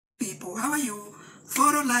you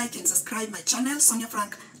follow, like, and subscribe my channel, Sonia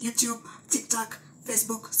Frank, YouTube, TikTok,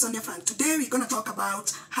 Facebook, Sonia Frank. Today we're going to talk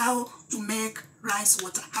about how to make rice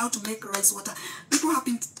water. How to make rice water. People have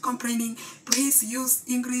been complaining, please use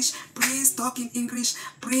English, please talk in English,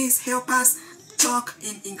 please help us talk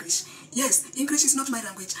in English. Yes, English is not my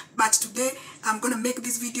language, but today I'm going to make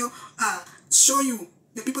this video show you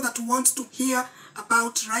the people that want to hear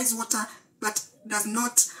about rice water but does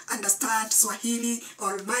not understand Swahili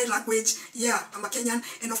or my language. Yeah, I'm a Kenyan,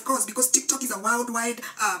 and of course, because TikTok is a worldwide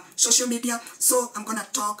social media, so I'm gonna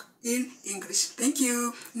talk in English. Thank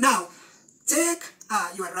you. Now, take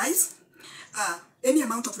your rice, any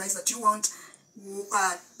amount of rice that you want,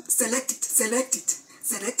 select it,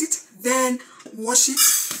 then wash it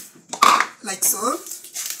like so.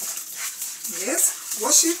 Yes,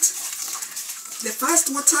 wash it. The first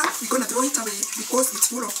water, we're going to throw it away because it's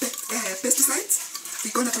full of pesticides. We're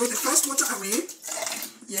going to throw the first water away.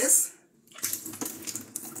 Yes.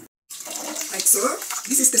 Like so.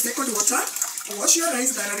 This is the second water. Wash your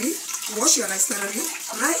rice thoroughly. Wash your rice thoroughly.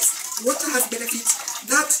 Rice water has benefits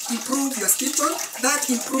that improve your skin tone, that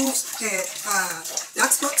improves dark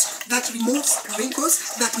spots, that removes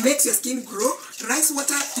wrinkles, that makes your skin grow. Rice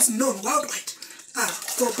water is known worldwide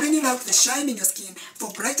for bringing out the shine in your skin,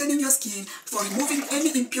 for brightening your skin, for removing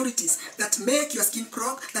any impurities that make your skin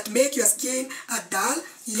clog, that make your skin dull.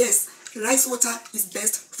 Yes, rice water is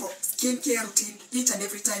best for skincare routine each and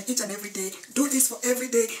every time, each and every day. Do this for every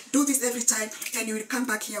day, do this every time, and you will come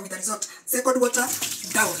back here with a result. Second water,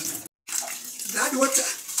 down. Third water.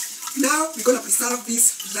 Now we're going to preserve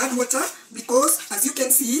this third water because, as you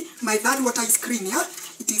can see, my third water is clean. Yeah,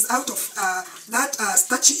 it is out of that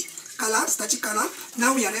starchy color.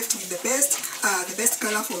 Now we are left with the best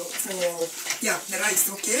color for the rice.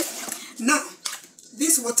 Okay, now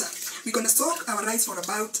this water, we're gonna soak our rice for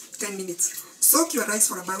about 10 minutes. Soak your rice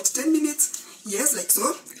for about 10 minutes. Yes, like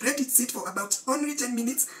so. Let it sit for about only 10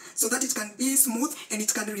 minutes so that it can be smooth and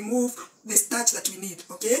it can remove the starch that we need.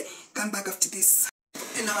 Okay, come back after this.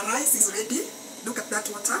 And our rice is ready. Look at that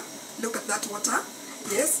water. Look at that water.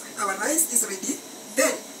 Yes, our rice is ready.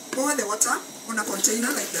 Then pour the water on a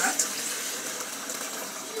container like that.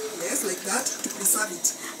 Yes, like that, to preserve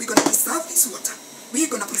it. We're going to preserve this water.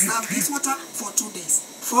 We're going to preserve this water for 2 days.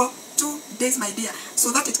 For 2 days, my dear,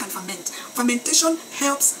 so that it can ferment. Fermentation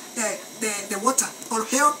helps the water, or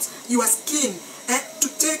helps your skin to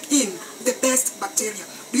take in the best bacteria.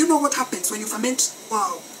 Do you know what happens when you ferment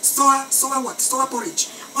sour porridge,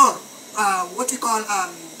 or what we call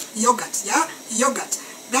yogurt? Yeah, yogurt.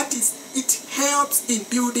 That is, it helps in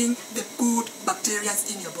building the good bacteria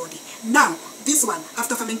in your body. Now, this one,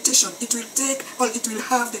 after fermentation, it will take, or it will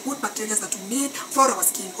have the good bacteria that we need for our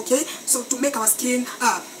skin, okay? So to make our skin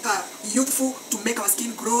youthful, to make our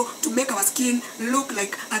skin grow, to make our skin look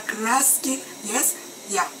like a grass skin, yes?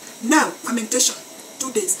 Yeah. Now, fermentation,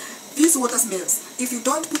 2 days. This water smells. If you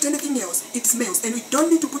don't put anything else, it smells. And we don't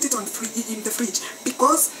need to put it in the fridge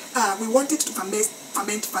because we want it to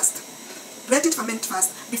ferment fast. Let it ferment fast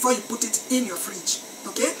before you put it in your fridge.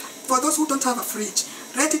 Okay? For those who don't have a fridge,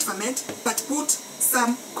 let it ferment, but put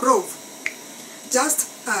some clove. Just,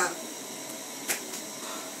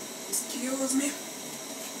 excuse me.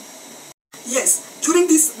 Yes, during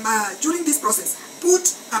this process,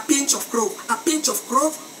 put a pinch of clove. A pinch of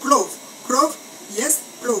clove. Yes,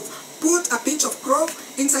 clove. Put a pinch of clove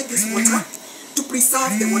inside this water to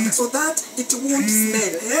preserve the water so that it won't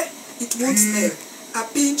smell. It won't smell. A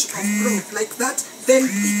pinch of clove like that, then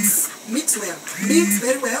mix well, mix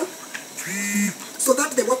very well, so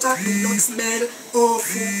that the water will not smell of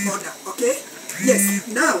food odor. Okay? Yes.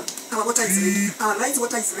 Now our water is ready. Our rice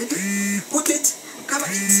water is ready. Put it, cover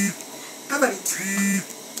it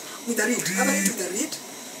with a lid. Cover it with a lid.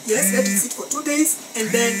 Yes. Let it sit for 2 days, and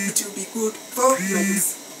then it will be good for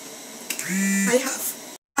rice. I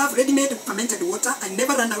have ready-made fermented water. I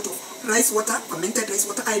never run out of rice water, fermented rice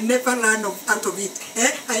water. I never run out of it.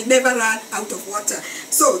 I never run out of water.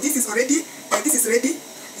 So this is already, this is ready.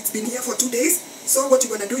 It's been here for 2 days. So what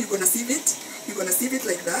you're gonna do, you're gonna sieve it. You're gonna sieve it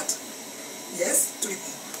like that. Yes, to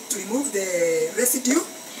remove the residue,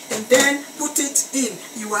 and then put it in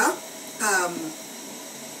your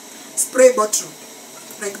spray bottle,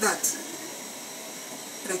 like that.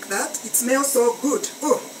 Like that. It smells so good.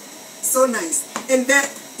 Oh, so nice. And then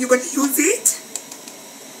you're gonna use it.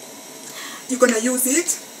 You're gonna use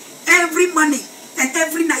it every morning and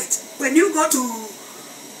every night. When you go to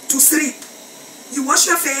sleep, you wash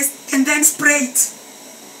your face and then spray it.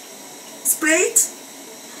 Spray it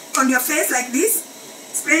on your face like this.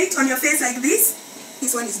 Spray it on your face like this.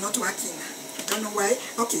 This one is not working. I don't know why.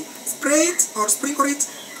 Okay, spray it or sprinkle it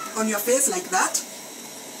on your face like that.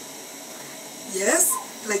 Yes,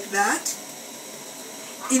 like that.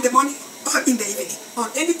 In the morning or in the evening, or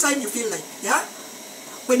anytime you feel like, yeah?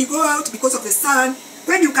 When you go out because of the sun,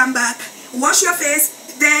 when you come back, wash your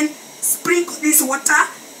face, then sprinkle this water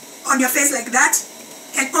on your face like that,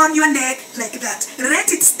 and on your neck like that.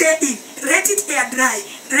 Let it stay in. Let it air dry.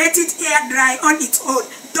 Let it air dry on its own.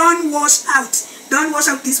 Don't wash out. Don't wash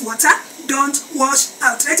out this water. Don't wash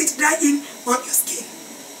out. Let it dry in on your skin.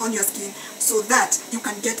 On your skin, so that you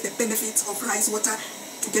can get the benefits of rice water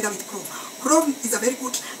together with clove. Clove is a very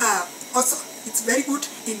good, also, it's very good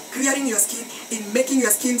in clearing your skin, in making your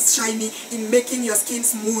skin shiny, in making your skin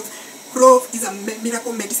smooth. Clove is a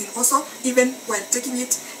miracle medicine also, even while taking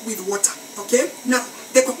it with water. Okay? Now,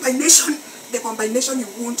 the combination you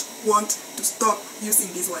won't want to stop using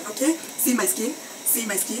this one. Okay? See my skin? See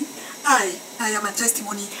my skin? I am a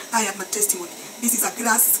testimony. I am a testimony. This is a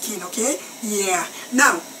glass skin, okay? Yeah.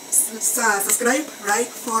 Now, subscribe, like,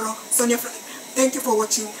 follow Sonia Fry. Thank you for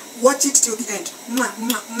watching. Watch it till the end. Mwah,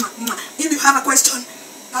 mwah, mwah, mwah. If you have a question,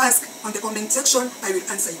 ask on the comment section. I will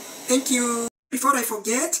answer you. Thank you. Before I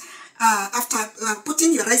forget, after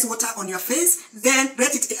putting your rice water on your face, then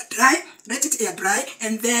let it air dry. Let it air dry,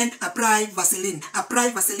 and then apply Vaseline. Apply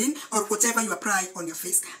Vaseline or whatever you apply on your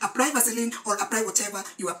face. Apply Vaseline or apply whatever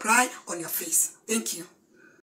you apply on your face. Thank you.